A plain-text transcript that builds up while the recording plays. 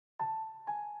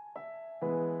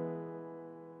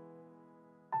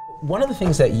One of the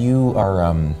things that you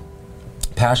are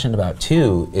passionate about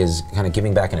too is kind of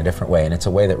giving back in a different way, and it's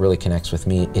a way that really connects with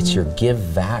me. It's your Give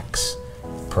Vax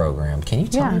program. Can you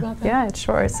tell me about that? Yeah,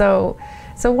 sure. So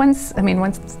once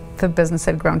the business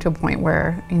had grown to a point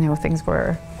where things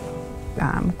were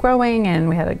growing and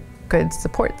we had a good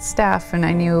support staff, and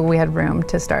I knew we had room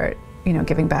to start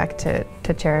giving back to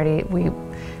charity, we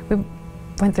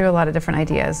went through a lot of different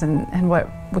ideas, and what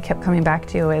we kept coming back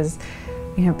to is,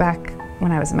 back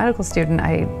when I was a medical student,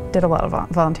 I did a lot of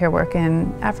volunteer work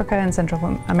in Africa and Central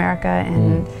America,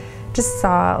 and just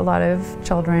saw a lot of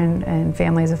children and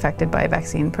families affected by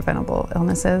vaccine-preventable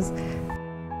illnesses.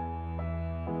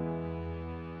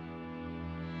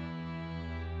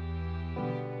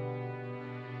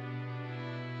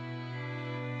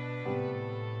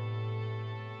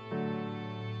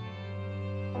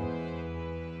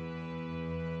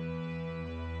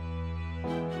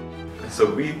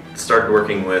 So we started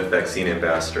working with Vaccine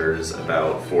Ambassadors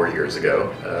about 4 years ago,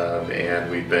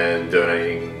 and we've been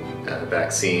donating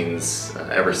vaccines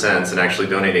ever since, and actually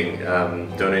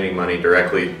donating money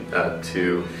directly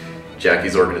to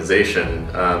Jackie's organization,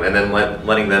 and then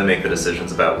letting them make the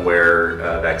decisions about where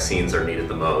vaccines are needed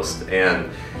the most.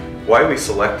 And why we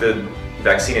selected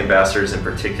Vaccine Ambassadors in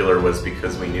particular was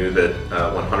because we knew that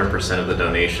 100% of the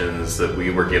donations that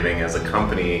we were giving as a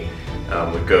company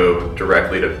would go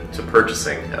directly to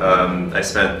purchasing. I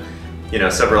spent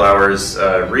several hours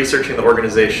researching the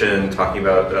organization, talking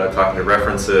to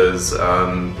references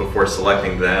before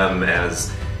selecting them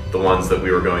as the ones that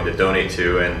we were going to donate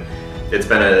to, and it's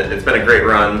been a great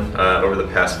run over the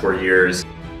past 4 years.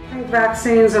 I think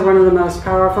vaccines are one of the most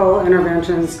powerful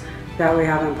interventions that we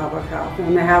have in public health,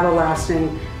 and they have a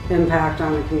lasting impact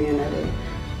on the community.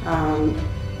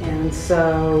 And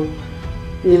so,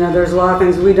 there's a lot of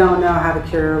things we don't know how to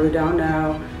cure, we don't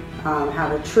know how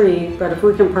to treat, but if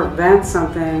we can prevent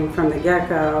something from the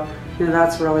get-go,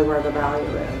 that's really where the value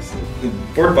is.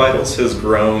 Board Vitals has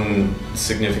grown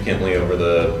significantly over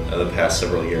the past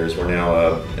several years. We're now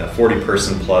a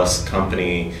 40-person plus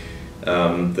company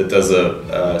that does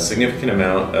a significant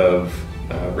amount of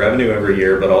revenue every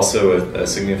year, but also a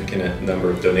significant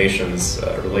number of donations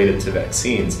related to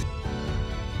vaccines.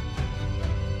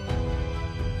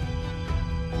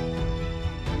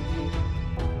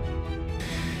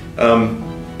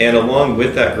 And along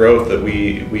with that growth, that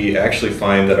we actually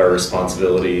find that our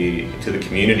responsibility to the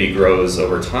community grows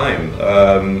over time,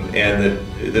 and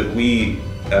that we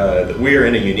are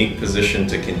in a unique position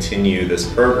to continue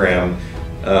this program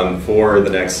for the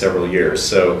next several years.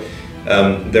 So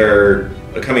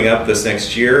coming up this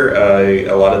next year,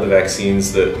 a lot of the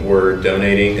vaccines that we're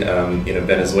donating,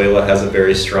 Venezuela has a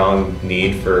very strong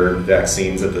need for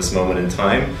vaccines at this moment in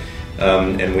time.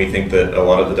 And we think that a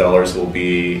lot of the dollars will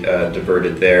be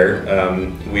diverted there.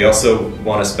 We also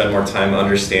want to spend more time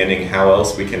understanding how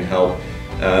else we can help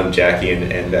Jackie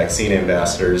and Vaccine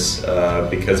Ambassadors,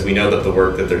 because we know that the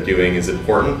work that they're doing is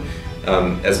important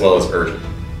as well as urgent.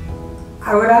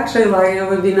 I would actually it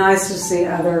would be nice to see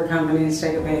other companies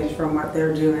take a page from what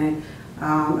they're doing.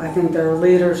 I think their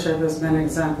leadership has been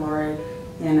exemplary,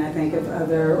 and I think of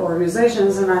other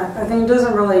organizations, and I think it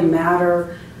doesn't really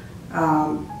matter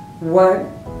what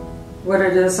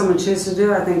it is someone chooses to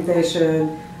do. I think they should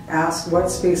ask what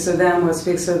speaks to them, what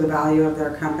speaks to the value of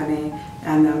their company,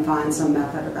 and then find some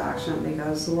method of action,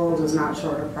 because the world is not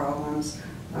short of problems,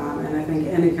 and I think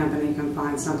any company can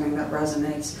find something that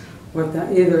resonates with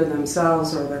either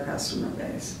themselves or their customer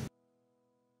base.